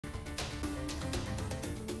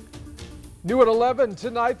New at 11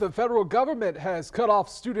 tonight, the federal government has cut off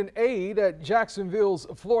student aid at Jacksonville's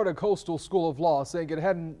Florida Coastal School of Law, saying it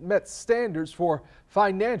hadn't met standards for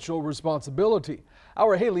financial responsibility.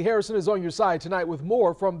 Our Haley Harrison is on your side tonight with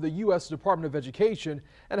more from the U.S. Department of Education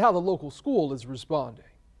and how the local school is responding.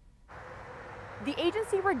 The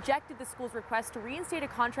agency rejected the school's request to reinstate a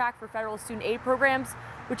contract for federal student aid programs,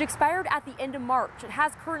 which expired at the end of March. It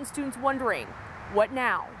has current students wondering, what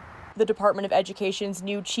now? The Department of Education's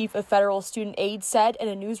new chief of federal student aid said in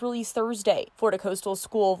a news release Thursday, Florida Coastal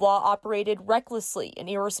School of Law operated recklessly and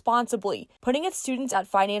irresponsibly, putting its students at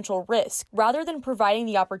financial risk rather than providing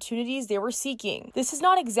the opportunities they were seeking. This is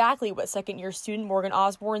not exactly what second-year student Morgan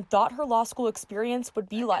Osborne thought her law school experience would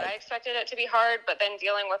be like. I expected it to be hard, but then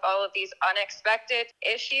dealing with all of these unexpected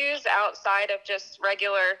issues outside of just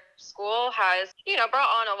regular school has, brought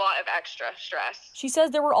on a lot of extra stress. She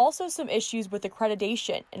says there were also some issues with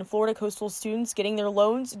accreditation and Florida Coastal students getting their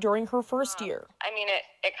loans during her first year.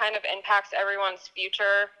 It kind of impacts everyone's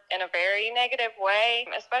future in a very negative way,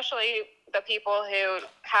 especially the people who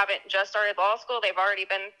haven't just started law school. They've already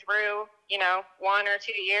been through, 1 or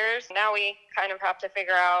 2 years. Now we kind of have to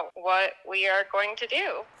figure out what we are going to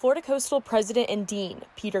do. Florida Coastal President and Dean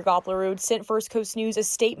Peter Goplerud sent First Coast News a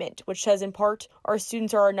statement which says in part, our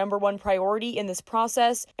students are our #1 priority in this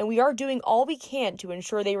process, and we are doing all we can to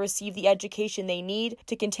ensure they receive the education they need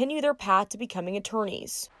to continue their path to becoming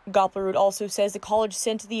attorneys. Goplerud also says the college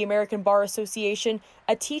sent to the American Bar Association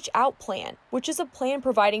a Teach Out plan, which is a plan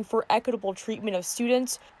providing for equitable treatment of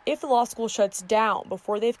students if the law school shuts down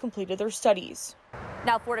before they've completed their studies.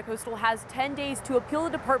 Now, Florida Coastal has 10 days to appeal the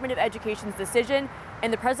Department of Education's decision,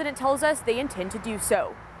 and the president tells us they intend to do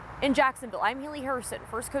so. In Jacksonville, I'm Haley Harrison,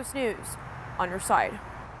 First Coast News, on your side.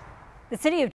 The city of